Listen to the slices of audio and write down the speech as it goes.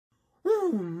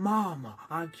Oh, mama,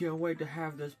 I can't wait to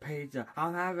have this pizza.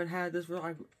 I haven't had this for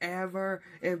like ever.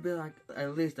 It'd be like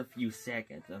at least a few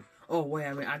seconds. Oh, wait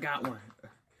a minute, I got one.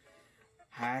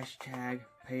 Hashtag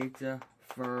pizza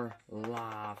for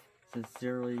life.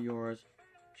 Sincerely yours,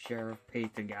 Sheriff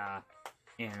Pizza Guy.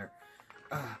 Enter.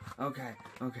 Okay.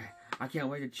 I can't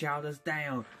wait to chow this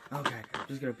down. Okay,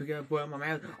 just gonna pick it up, put it in my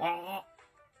mouth. Oh!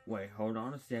 Wait, hold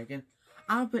on a second.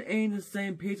 I've been eating the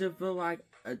same pizza for like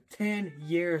 10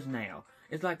 years now.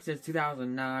 It's like since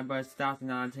 2009, but it's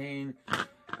 2019.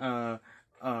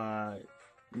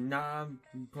 9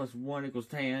 plus 1 equals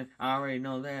 10. I already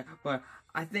know that. But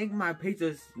I think my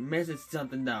pizza's missing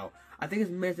something though. I think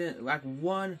it's missing like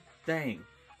one thing.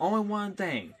 Only one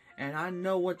thing. And I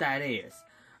know what that is.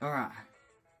 Alright.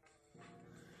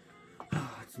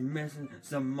 It's missing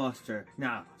some mustard.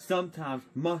 Now, sometimes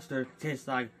mustard tastes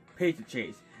like pizza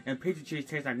cheese. And pizza cheese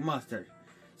tastes like mustard.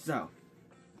 So,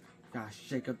 gotta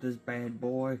shake up this bad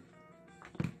boy.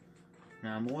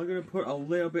 Now, I'm only gonna put a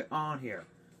little bit on here.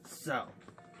 So,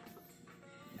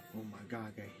 oh my god,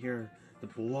 I can hear the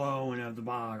blowing of the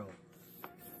bottle.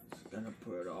 Just gonna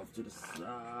put it off to the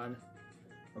side.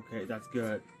 Okay, that's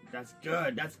good. That's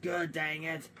good, dang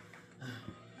it.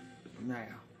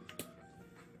 Now,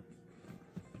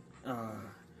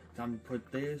 time to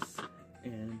put this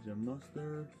and the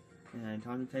mustard, and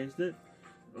time to taste it.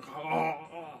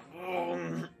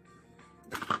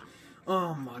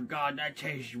 Oh my god, that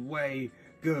tastes way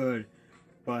good.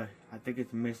 But I think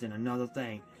it's missing another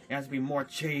thing. It has to be more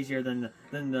cheesier than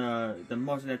the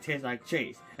mustard that tastes like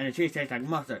cheese. And the cheese tastes like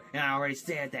mustard. And I already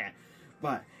said that.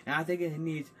 And I think it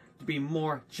needs to be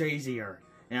more cheesier.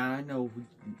 And I know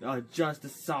just the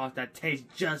sauce that tastes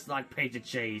just like pizza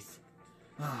cheese.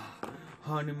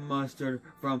 Honey mustard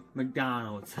from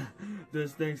McDonald's.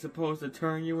 This thing's supposed to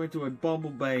turn you into a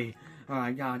bumblebee.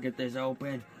 Alright, gotta get this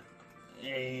open.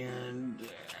 And...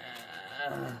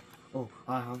 oh,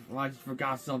 I just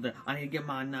forgot something. I need to get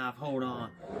my knife. Hold on.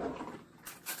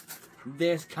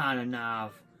 This kind of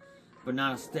knife. But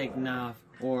not a steak knife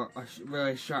or a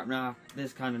really sharp knife.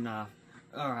 This kind of knife.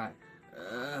 Alright.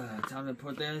 Time to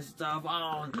put this stuff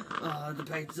on. The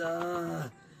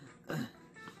pizza.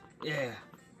 Yeah.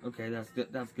 Okay, that's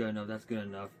good. That's good enough. That's good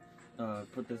enough.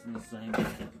 Put this in the same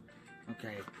pan.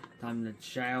 Okay, time to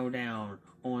chow down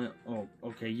on it. Oh,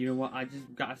 okay, you know what? I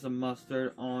just got some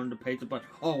mustard on the pizza, but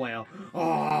oh well.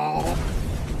 Oh!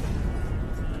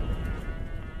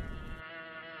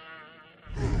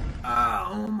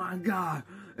 Oh my god!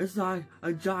 It's like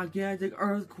a gigantic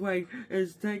earthquake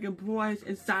is taking place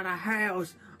inside a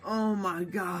house. Oh my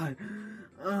god!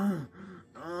 Oh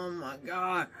my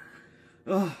god!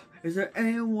 Is there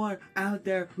anyone out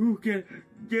there who can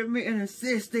give me an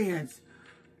assistance?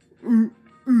 Oh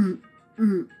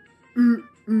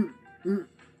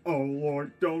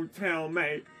Lord, don't tell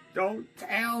me! Don't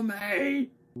tell me!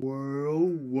 Well.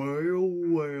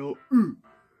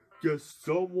 Just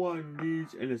someone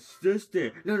needs an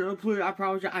assistant. No, please, I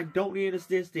promise you, I don't need an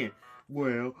assistant.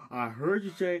 Well, I heard you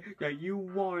say that you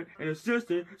want an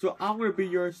assistant, so I'm gonna be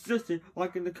your assistant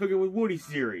like in the Cooking with Woody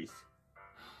series.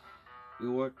 You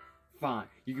know what? Fine,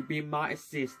 you can be my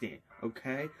assistant,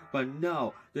 okay? But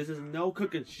no, this is no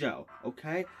cooking show,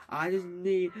 okay? I just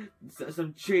need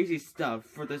some cheesy stuff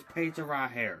for this pizza right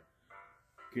here.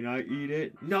 Can I eat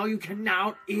it? No, you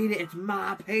cannot eat it. It's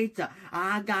my pizza.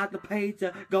 I got the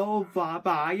pizza. Go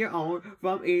buy your own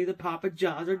from either Papa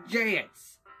John's or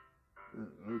Jets.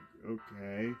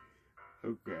 Okay,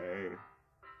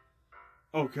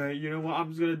 you know what? I'm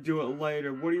just gonna do it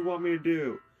later. What do you want me to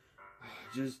do?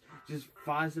 Just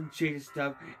find some cheesy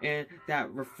stuff in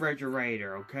that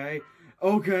refrigerator, okay?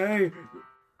 Okay.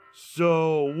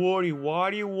 So, Woody,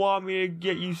 why do you want me to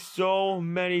get you so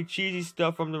many cheesy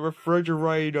stuff from the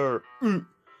refrigerator?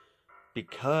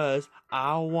 Because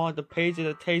I want the pizza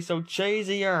to taste so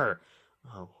cheesier.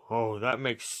 Oh, that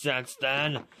makes sense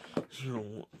then.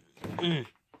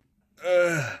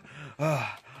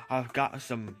 I've got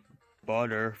some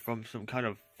butter from some kind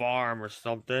of farm or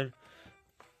something.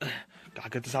 Gotta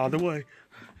get this out of the way.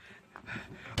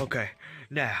 Okay,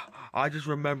 now, I just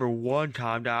remember one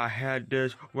time that I had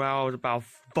this when I was about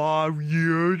 5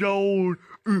 years old.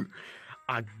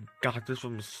 I got this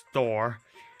from the store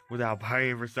without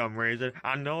paying for some reason.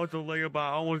 I know it's illegal, but I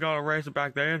almost got arrested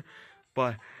back then.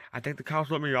 But I think the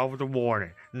cops let me off with a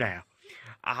warning. Now,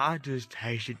 I just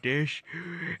tasted this,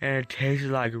 and it tasted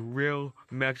like real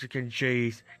Mexican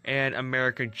cheese and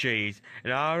American cheese.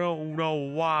 And I don't know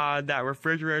why that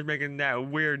refrigerator is making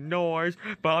that weird noise,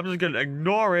 but I'm just gonna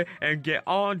ignore it and get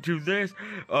on to this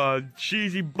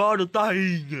cheesy butter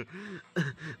thing.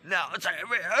 Now,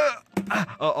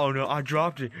 oh no, I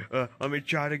dropped it. Let me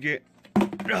try to get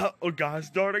Oh, gotta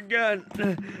start again.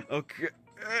 Okay.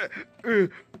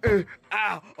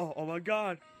 Ow! Oh my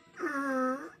God.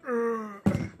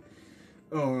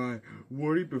 Alright,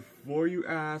 Woody, before you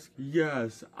ask,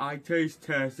 yes, I taste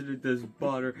tested this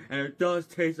butter, and it does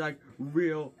taste like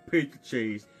real pizza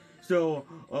cheese. So,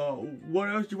 what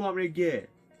else do you want me to get?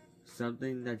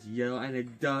 Something that's yellow, and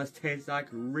it does taste like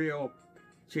real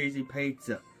cheesy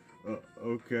pizza.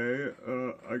 Okay,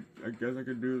 I guess I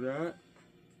can do that.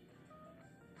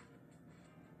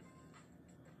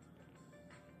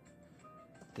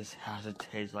 This has to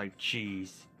taste like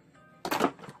cheese.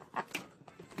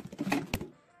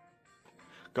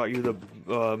 Got you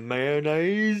the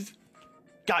mayonnaise.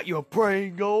 Got you a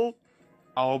Pringle.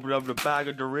 I'll open up the bag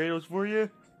of Doritos for you.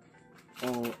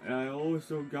 Oh, and I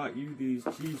also got you these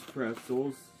cheese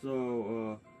pretzels.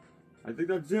 So, I think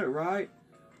that's it, right?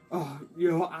 Oh,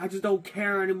 I just don't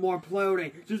care anymore,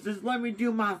 Ploody. Just let me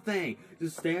do my thing.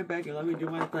 Just stand back and let me do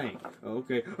my thing.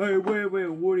 Okay. Hey, wait,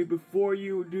 Woody. Before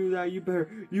you do that, you better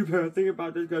think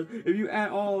about this, because if you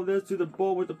add all of this to the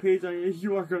bowl with the pizza,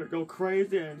 you are gonna go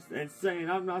crazy and insane.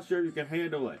 I'm not sure you can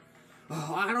handle it.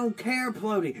 Oh, I don't care,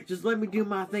 Ploody. Just let me do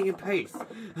my thing in pace.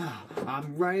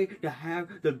 I'm ready to have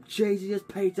the cheesiest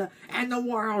pizza in the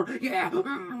world. Yeah.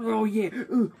 Oh, yeah.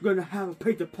 I'm gonna have a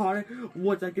pizza party.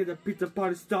 Once I get the pizza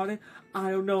party started,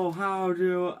 I don't know how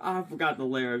to. I forgot the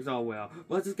lyrics. Oh, well.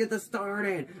 Let's just get this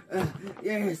started.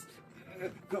 Yes.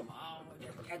 Come on.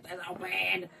 Just get this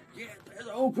open. Get this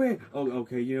open. Oh,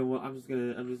 okay. You know what? I'm just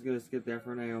gonna skip that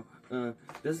for now.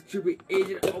 This should be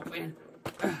easy to open.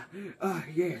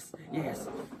 Yes.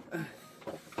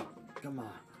 Come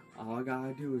on. All I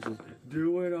gotta do is just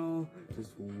do it all.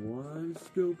 Just one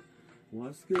scoop.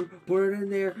 Put it in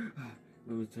there.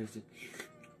 Let me taste it.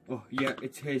 Oh, yeah,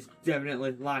 it tastes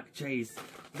definitely like cheese.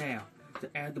 Now, to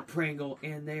add the Pringle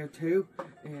in there too.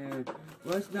 And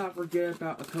let's not forget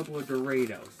about a couple of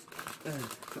Doritos.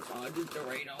 Come on, just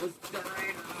Doritos. Come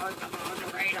on,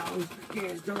 Doritos.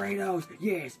 Yes, Doritos.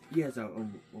 Yes. Oh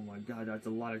my God, that's a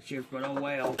lot of chips, but oh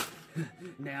well.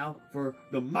 Now for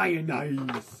the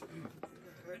mayonnaise.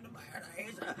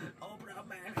 Open up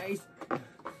mayonnaise.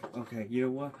 Okay, you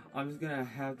know what? I'm gonna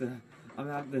have to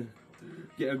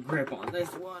get a grip on this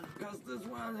one, because this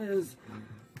one is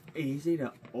easy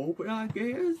to open, I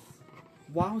guess.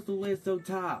 Why was the lid so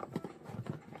tight?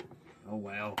 Oh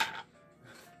well.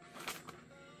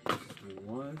 Just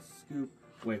one scoop.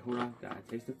 Wait, hold on. Gotta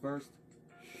taste it first.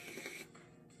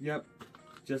 Yep,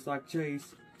 just like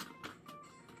cheese.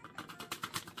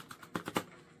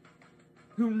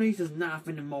 Who needs his knife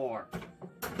anymore?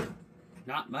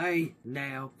 Not me.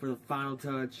 Now for the final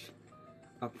touch,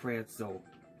 a pretzel.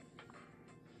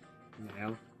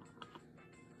 Now,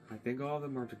 I think all of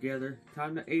them are together.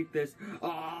 Time to eat this.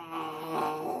 Oh!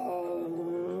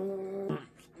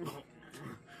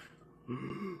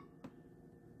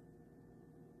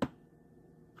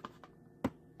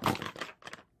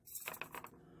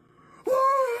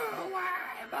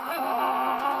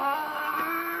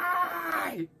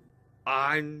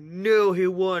 I knew he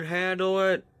wouldn't handle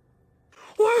it.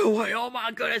 Wait, oh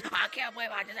my goodness, I can't believe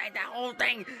I just ate that whole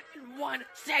thing in 1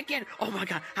 second. Oh my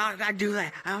God, how did I do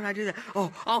that?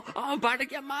 Oh, I'm about to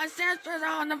get my sisters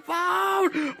on the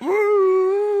phone.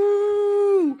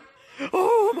 Woo!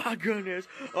 Oh my goodness,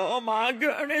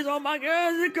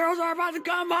 the girls are about to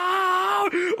come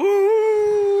out.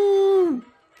 Woo!